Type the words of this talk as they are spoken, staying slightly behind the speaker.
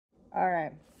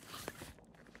Alright.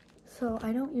 So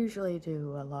I don't usually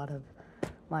do a lot of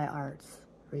my arts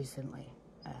recently.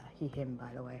 He, him,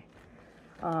 by the way.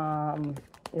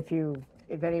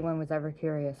 If anyone was ever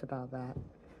curious about that.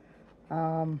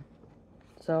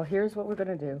 So here's what we're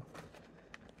gonna do.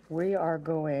 We are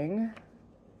going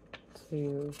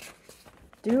to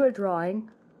do a drawing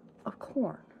of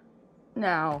corn.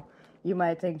 Now, you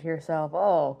might think to yourself,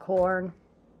 oh, corn?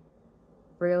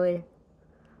 Really?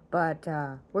 But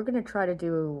we're going to try to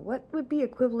do what would be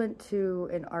equivalent to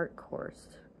an art course.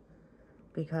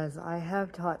 Because I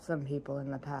have taught some people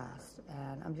in the past,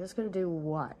 and I'm just going to do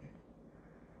one.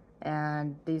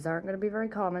 And these aren't going to be very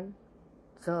common,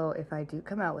 so if I do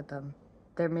come out with them,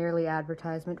 they're merely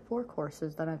advertisement for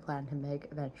courses that I plan to make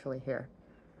eventually here.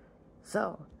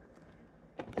 So,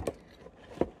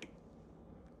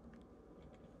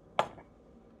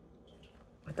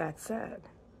 with that said,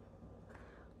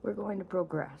 we're going to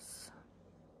progress.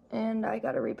 And I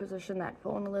gotta reposition that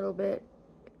phone a little bit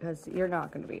because you're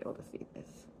not going to be able to see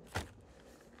this.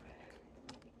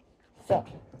 So,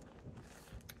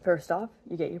 first off,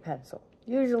 you get your pencil.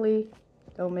 Usually,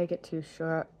 don't make it too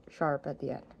sharp at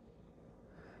the end.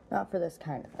 Not for this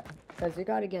kind of thing, because you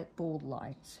gotta get bold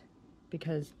lines,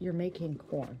 because you're making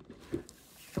corn.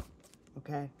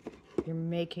 Okay? You're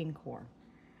making corn.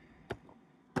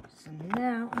 So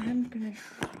now I'm gonna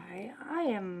try.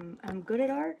 I'm good at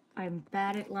art. I'm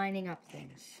bad at lining up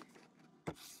things.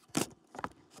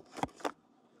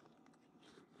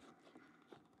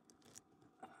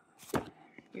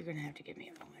 You're gonna have to give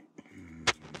me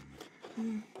a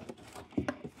moment.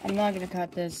 I'm not gonna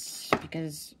cut this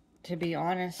because, to be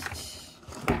honest,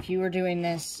 if you were doing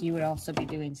this, you would also be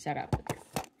doing setup with your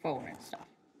phone and stuff.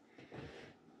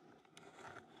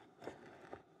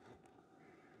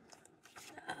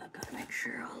 Gotta make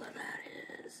sure all of that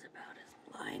is about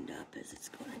as lined up as it's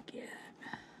gonna get.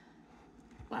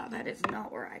 Wow, that is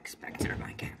not where I expected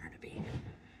my camera to be.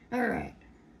 Alright,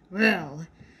 well,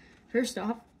 first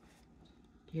off,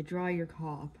 you draw your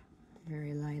cob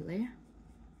very lightly.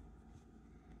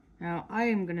 Now, I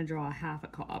am gonna draw a half a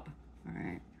cob,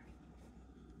 alright?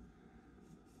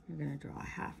 You're gonna draw a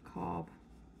half cob.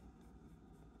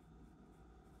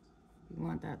 You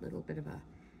want that little bit of a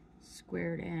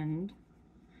squared end.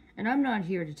 And I'm not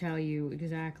here to tell you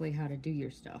exactly how to do your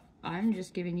stuff. I'm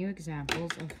just giving you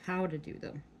examples of how to do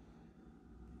them.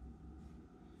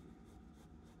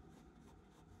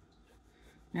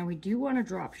 Now we do want to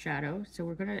drop shadow, so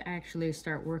we're going to actually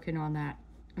start working on that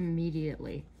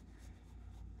immediately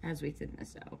as we thin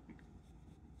this out.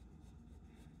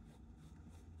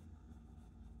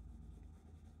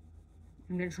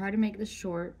 I'm going to try to make this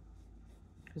short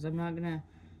because I'm not going to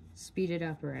speed it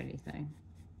up or anything.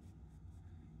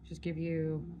 Just give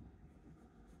you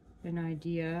an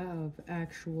idea of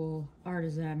actual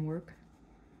artisan work.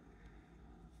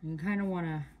 And you kind of want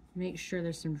to make sure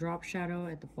there's some drop shadow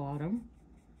at the bottom.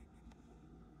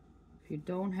 If you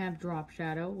don't have drop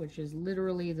shadow, which is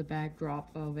literally the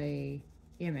backdrop of a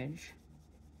image,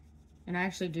 and I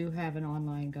actually do have an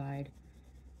online guide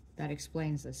that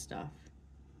explains this stuff.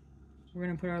 We're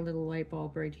going to put our little light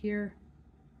bulb right here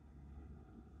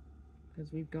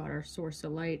because we've got our source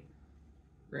of light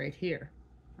right here.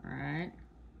 Alright.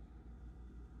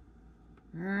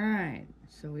 Alright,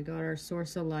 so we got our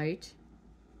source of light.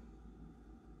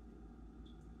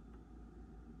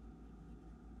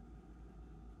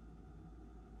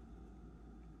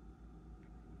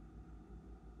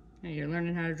 Hey, you're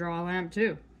learning how to draw a lamp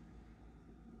too.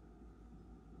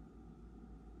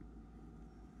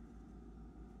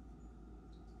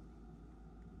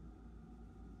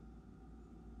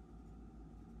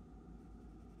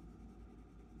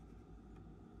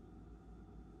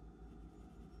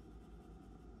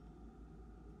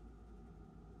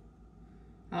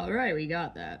 Alright, we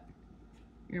got that.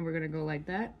 And we're gonna go like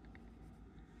that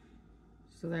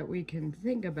so that we can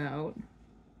think about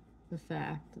the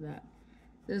fact that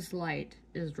this light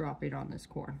is dropping on this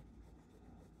corn.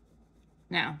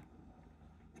 Now,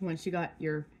 once you got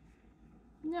your,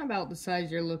 about the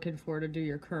size you're looking for to do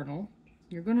your kernel,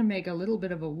 you're gonna make a little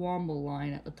bit of a womble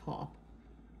line at the top.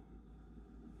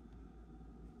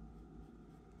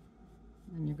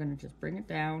 And you're gonna just bring it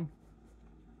down.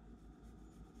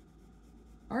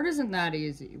 Art isn't that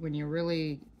easy when you're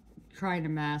really trying to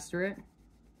master it,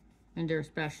 and you're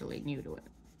especially new to it.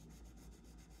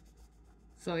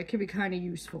 So it can be kind of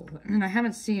useful. And I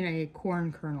haven't seen a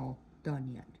corn kernel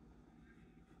done yet.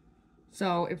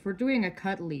 So if we're doing a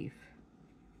cut leaf,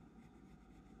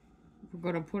 we're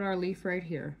going to put our leaf right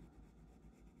here.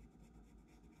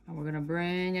 And we're going to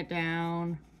bring it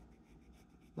down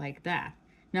like that.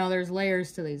 Now there's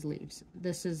layers to these leaves.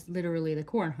 This is literally the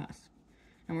corn husk.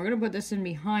 And we're going to put this in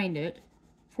behind it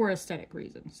for aesthetic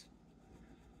reasons.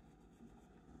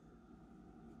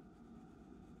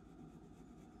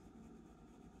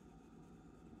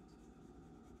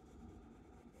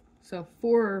 So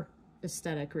for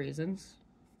aesthetic reasons,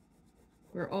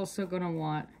 we're also going to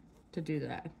want to do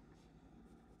that.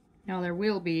 Now there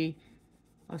will be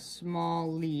a small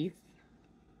leaf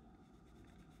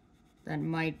that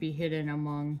might be hidden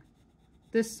among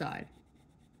this side.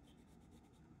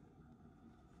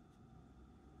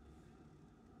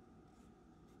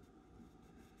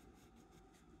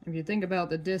 If you think about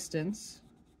the distance,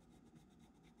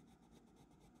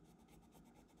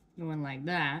 going like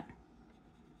that,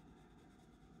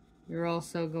 you're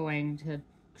also going to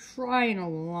try and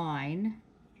align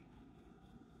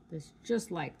this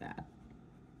just like that.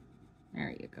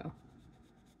 There you go.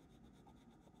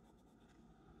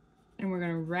 And we're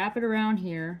going to wrap it around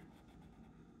here,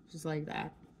 just like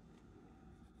that.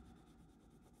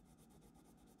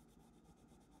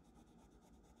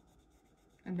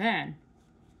 And then,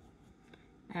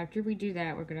 after we do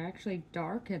that, we're going to actually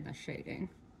darken the shading.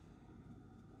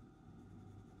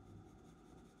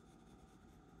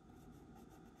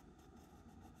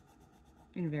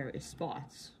 In various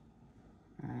spots.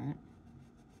 Alright.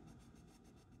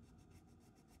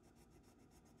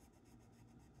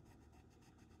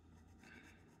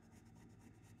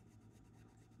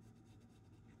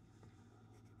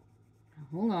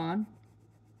 Hold on.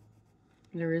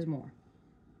 There is more.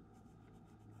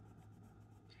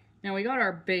 Now we got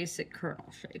our basic kernel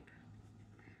shape.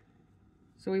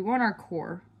 So we want our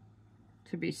core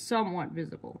to be somewhat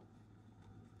visible,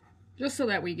 just so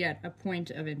that we get a point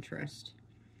of interest.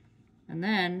 And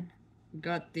then we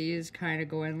got these kind of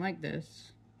going like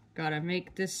this. Gotta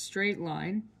make this straight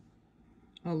line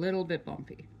a little bit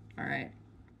bumpy. Alright.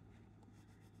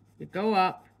 You go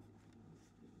up,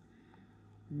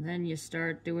 and then you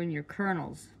start doing your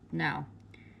kernels. Now,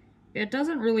 it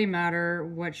doesn't really matter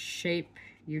what shape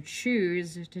you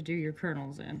choose to do your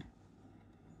kernels in.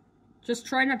 Just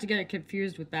try not to get it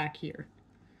confused with back here.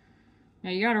 Now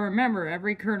you gotta remember,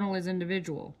 every kernel is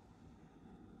individual.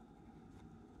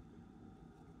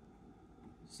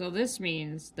 So this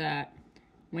means that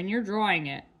when you're drawing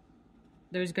it,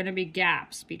 there's gonna be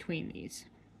gaps between these.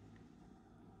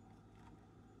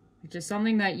 Which is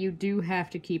something that you do have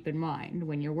to keep in mind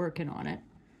when you're working on it.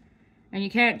 And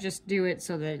you can't just do it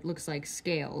so that it looks like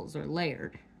scales or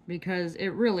layered, because it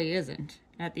really isn't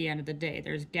at the end of the day.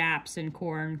 There's gaps in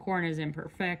corn. Corn is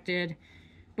imperfected.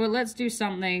 But let's do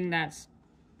something that's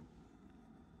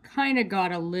kind of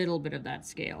got a little bit of that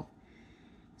scale.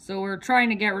 So we're trying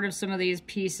to get rid of some of these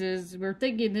pieces. We're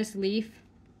thinking this leaf,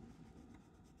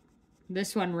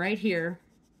 this one right here,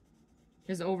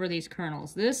 is over these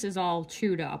kernels. This is all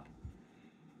chewed up,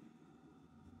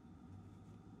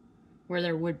 where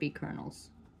there would be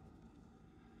kernels.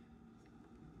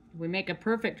 If we make a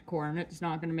perfect corn, it's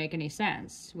not going to make any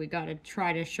sense. We got to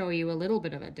try to show you a little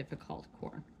bit of a difficult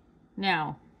corn.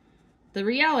 Now, the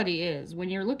reality is, when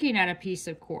you're looking at a piece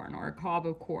of corn or a cob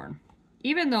of corn,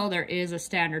 even though there is a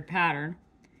standard pattern,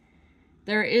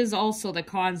 there is also the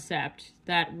concept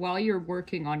that while you're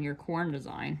working on your corn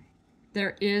design,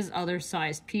 there is other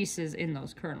sized pieces in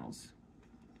those kernels.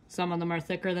 Some of them are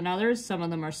thicker than others, some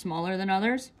of them are smaller than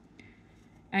others,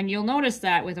 and you'll notice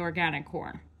that with organic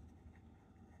corn.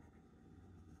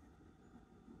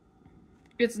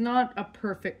 It's not a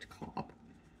perfect cob.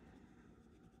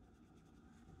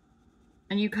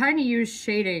 And you kind of use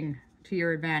shading to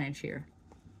your advantage here.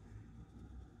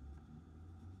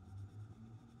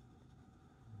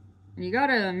 And you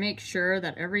gotta make sure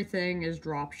that everything is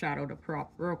drop shadowed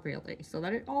appropriately so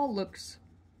that it all looks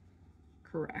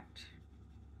correct.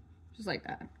 Just like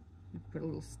that. Put a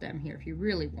little stem here if you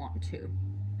really want to.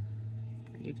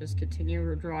 And you just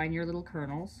continue drawing your little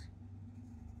kernels.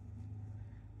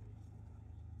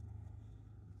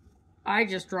 I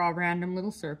just draw random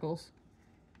little circles.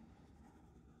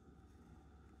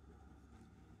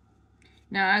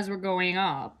 Now as we're going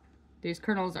up, these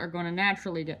kernels are going to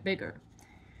naturally get bigger.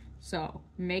 So,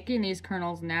 making these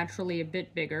kernels naturally a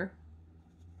bit bigger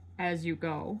as you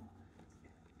go,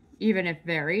 even if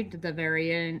varied, the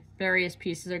various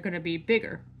pieces are going to be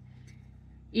bigger,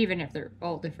 even if they're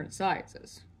all different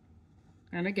sizes.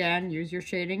 And again, use your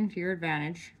shading to your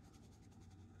advantage.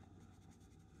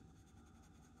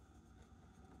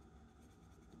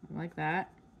 Like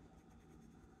that.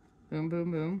 Boom,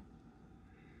 boom, boom.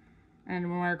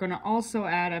 And we're going to also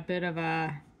add a bit of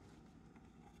a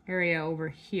area over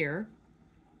here.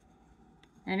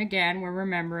 And again, we're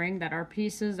remembering that our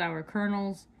pieces, our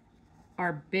kernels,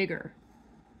 are bigger.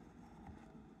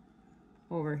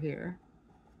 over here.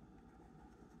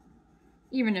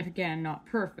 Even if, again, not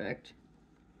perfect.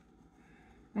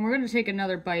 And we're going to take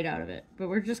another bite out of it, but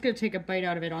we're just going to take a bite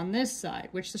out of it on this side,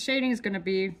 which the shading is going to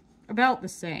be about the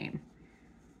same.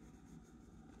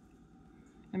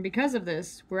 And because of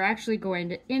this, we're actually going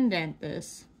to indent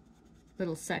this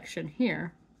little section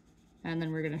here, and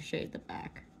then we're going to shade the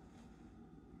back.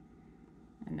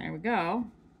 And there we go.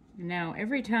 And now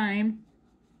every time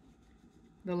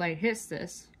the light hits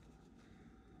this,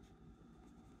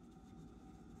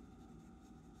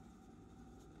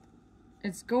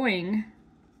 it's going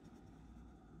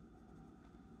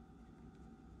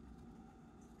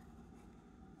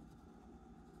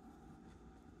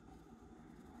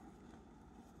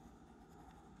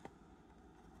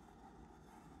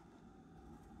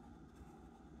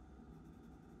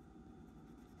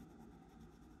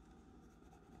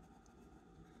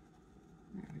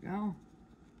go.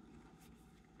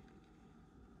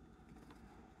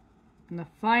 And the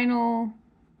final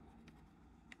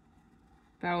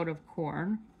bout of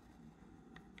corn,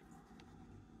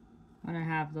 I'm going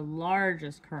to have the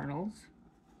largest kernels.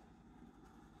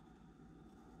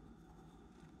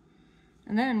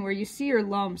 And then where you see your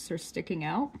lumps are sticking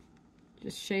out,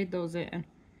 just shade those in,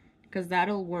 because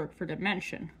that'll work for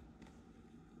dimension.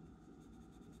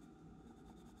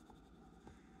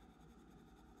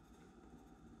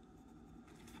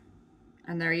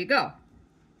 And there you go.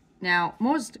 Now,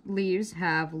 most leaves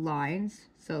have lines,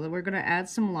 so we're going to add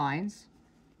some lines.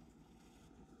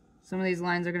 Some of these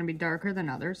lines are going to be darker than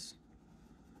others.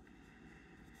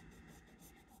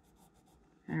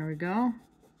 There we go.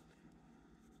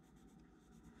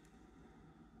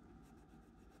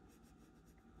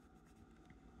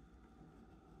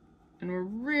 And we're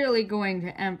really going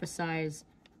to emphasize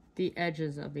the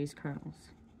edges of these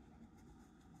kernels.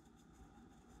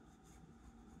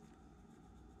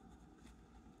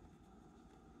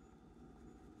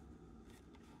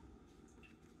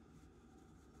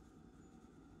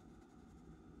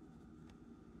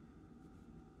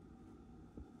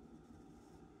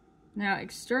 Now,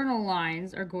 external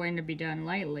lines are going to be done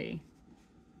lightly.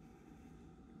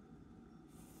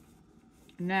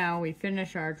 Now we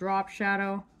finish our drop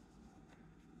shadow.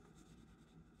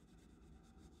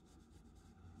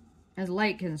 As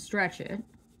light can stretch it.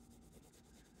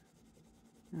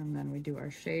 And then we do our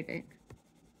shading.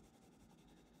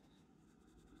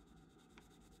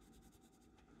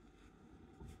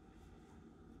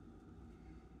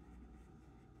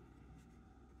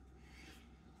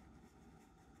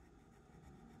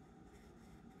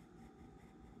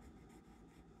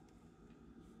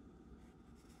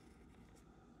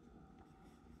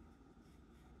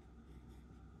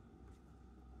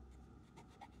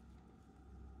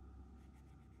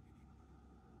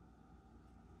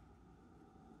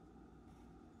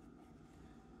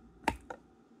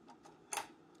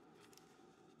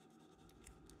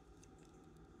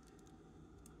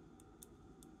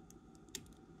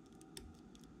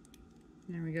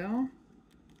 There we go.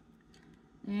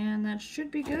 And that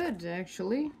should be good,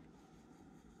 actually.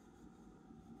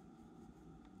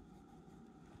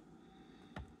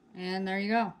 And there you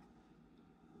go.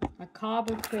 A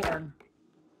cob of corn.